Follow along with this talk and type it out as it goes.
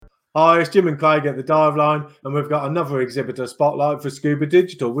Hi, it's Jim and Craig at the Dive Line, and we've got another exhibitor spotlight for Scuba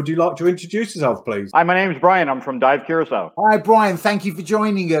Digital. Would you like to introduce yourself, please? Hi, my name's Brian. I'm from Dive Curacao. Hi, Brian. Thank you for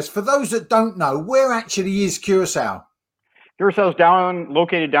joining us. For those that don't know, where actually is Curacao? Curacao's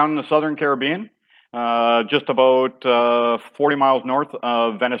located down in the southern Caribbean, just about 40 miles north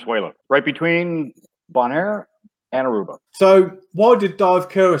of Venezuela, right between Bonaire and Aruba. So, why did Dive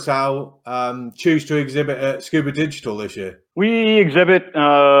Curacao choose to exhibit at Scuba Digital this year? We exhibit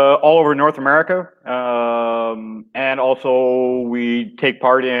all over North America, and also we take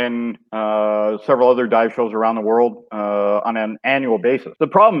part in several other dive shows around the world on an annual basis. The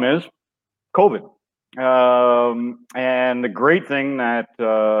problem is COVID. And the great thing that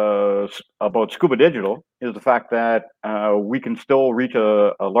about Scuba Digital is the fact that we can still reach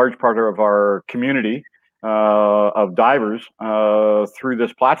a large part of our community of divers through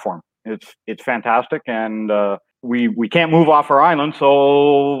this platform. It's fantastic, and we can't move off our island,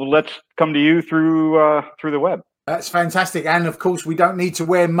 so let's come to you through the web. That's fantastic. And of course, we don't need to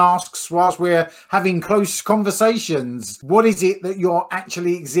wear masks whilst we're having close conversations. What is it that you're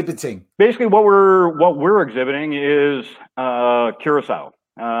actually exhibiting? Basically, what we're exhibiting is Curacao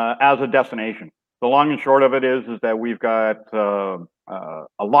as a destination. The long and short of it is that we've got a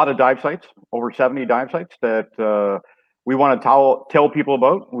lot of dive sites, over 70 dive sites that we want to tell people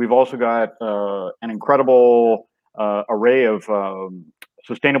about. We've also got an incredible array of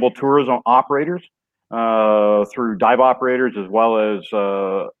sustainable tourism operators through dive operators as well as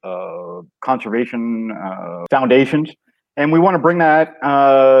conservation foundations. And we want to bring that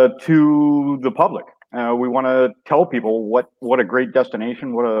to the public. We want to tell people what a great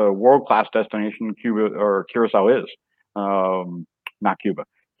destination, what a world-class destination Cuba or Curacao is. Not Cuba,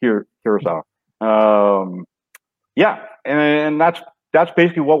 Curacao. Yeah, and that's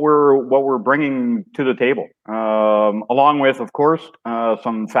basically what we're bringing to the table, along with, of course,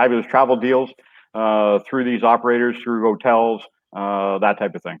 some fabulous travel deals through these operators, through hotels, that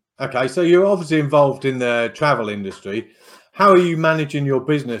type of thing. Okay, so you're obviously involved in the travel industry. How are you managing your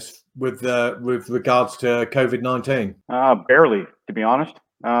business with regards to COVID-19? Barely, to be honest.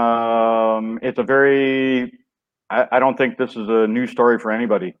 It's a very I don't think this is a new story for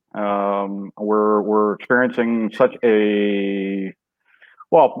anybody. We're experiencing such a,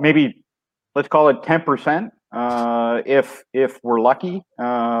 well, maybe let's call it 10%, if we're lucky,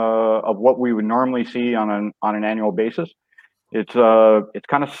 of what we would normally see on an annual basis. It's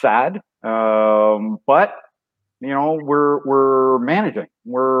kind of sad, but you know we're managing.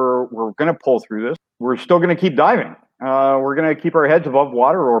 We're going to pull through this. We're still going to keep diving. We're going to keep our heads above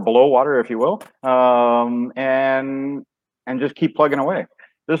water or below water, if you will, and just keep plugging away.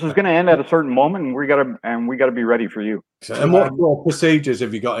 This is going to end at a certain moment, and we got to be ready for you. And what procedures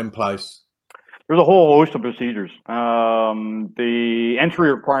have you got in place? There's a whole host of procedures. The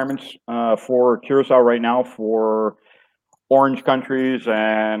entry requirements for Curacao right now for orange countries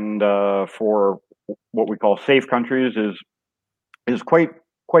and for what we call safe countries is quite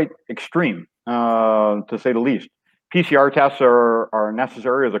extreme, to say the least. PCR tests are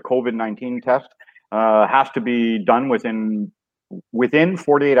necessary as a COVID-19 test. Has to be done within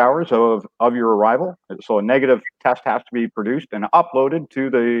 48 hours of your arrival. So a negative test has to be produced and uploaded to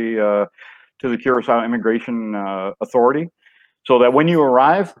the Curacao Immigration Authority, so that when you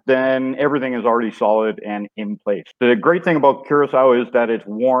arrive, then everything is already solid and in place. The great thing about Curacao is that it's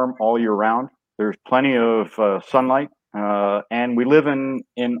warm all year round. There's plenty of sunlight, and we live in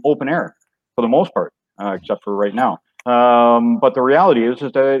open air for the most part, except for right now. But the reality is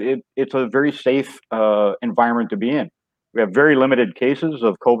that it's a very safe environment to be in. We have very limited cases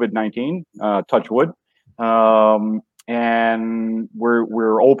of COVID-19, touch wood, and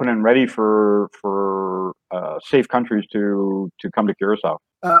we're open and ready for safe countries to come to Curacao.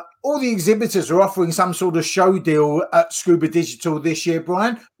 All the exhibitors are offering some sort of show deal at Scuba Digital this year,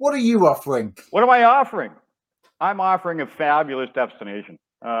 Brian. What are you offering? What am I offering? I'm offering a fabulous destination.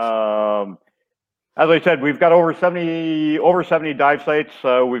 As I said, we've got over 70 dive sites.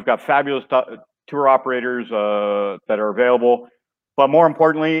 We've got fabulous tour operators that are available. But more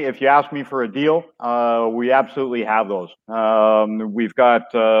importantly, if you ask me for a deal, we absolutely have those. We've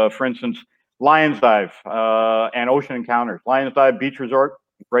got, for instance, Lions Dive and Ocean Encounters. Lions Dive Beach Resort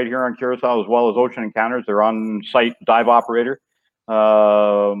right here on Curacao, as well as Ocean Encounters. Their on-site dive operator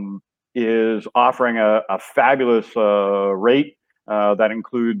is offering a fabulous rate that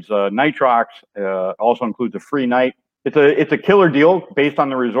includes nitrox. Also includes a free night. It's a killer deal based on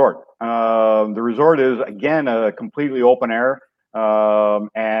the resort. The resort is, again, a completely open air.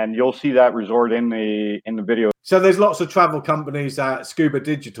 And you'll see that resort in the video. So there's lots of travel companies at Scuba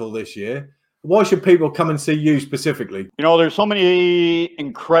Digital this year. Why should people come and see you specifically? You know, there's so many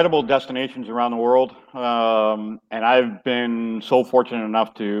incredible destinations around the world, and I've been so fortunate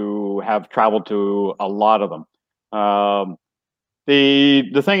enough to have traveled to a lot of them.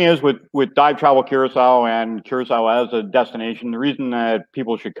 The thing is with Dive Travel Curacao and Curacao as a destination, the reason that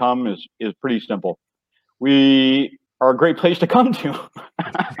people should come is pretty simple. We are a great place to come to.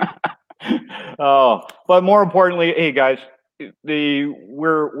 But more importantly, hey guys,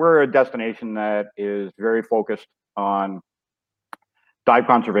 we're a destination that is very focused on dive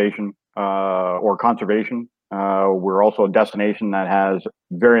conservation or conservation. We're also a destination that has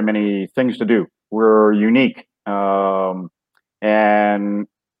very many things to do. We're unique, and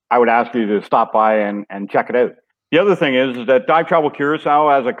I would ask you to stop by and check it out. The other thing is that Dive Travel Curacao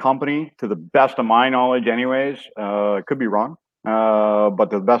as a company, to the best of my knowledge anyways, could be wrong, but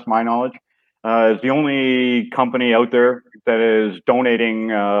to the best of my knowledge, is the only company out there that is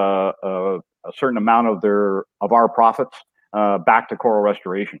donating a certain amount of our profits back to coral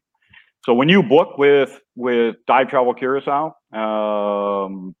restoration. So when you book with Dive Travel Curacao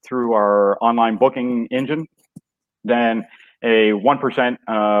through our online booking engine, then a 1%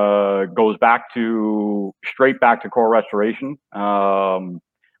 goes straight back to coral restoration,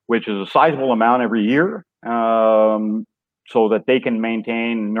 which is a sizable amount every year, so that they can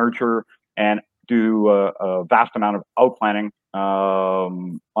maintain, nurture, and do a vast amount of outplanting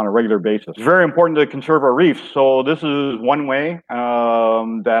on a regular basis. It's very important to conserve our reefs. So this is one way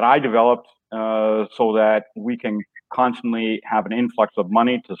that I developed so that we can constantly have an influx of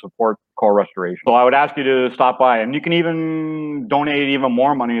money to support coral restoration. So I would ask you to stop by, and you can even donate even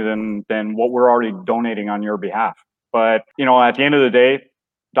more money than what we're already donating on your behalf. But you know, at the end of the day,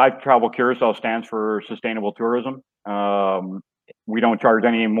 Dive Travel Curacao stands for sustainable tourism. We don't charge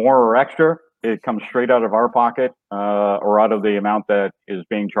any more or extra. It comes straight out of our pocket or out of the amount that is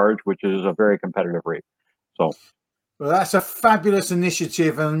being charged, which is a very competitive rate. So, well, that's a fabulous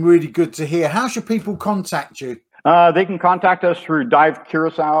initiative and really good to hear. How should people contact you? They can contact us through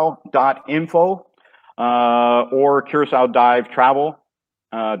divecuracao.info or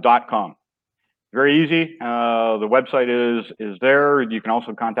curacaodivetravel.com. Very easy. The website is there. You can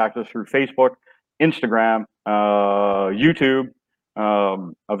also contact us through Facebook, Instagram, YouTube,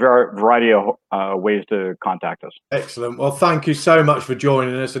 a variety of ways to contact us. Excellent. Well, thank you so much for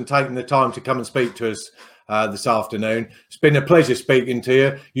joining us and taking the time to come and speak to us this afternoon. It's been a pleasure speaking to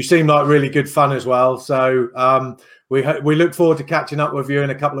you. You seem like really good fun as well. So we look forward to catching up with you in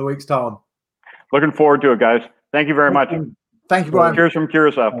a couple of weeks' time. Looking forward to it, guys. Thank you very much. Thank you, Brian. Cheers from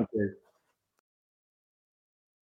Curacao. Thank you.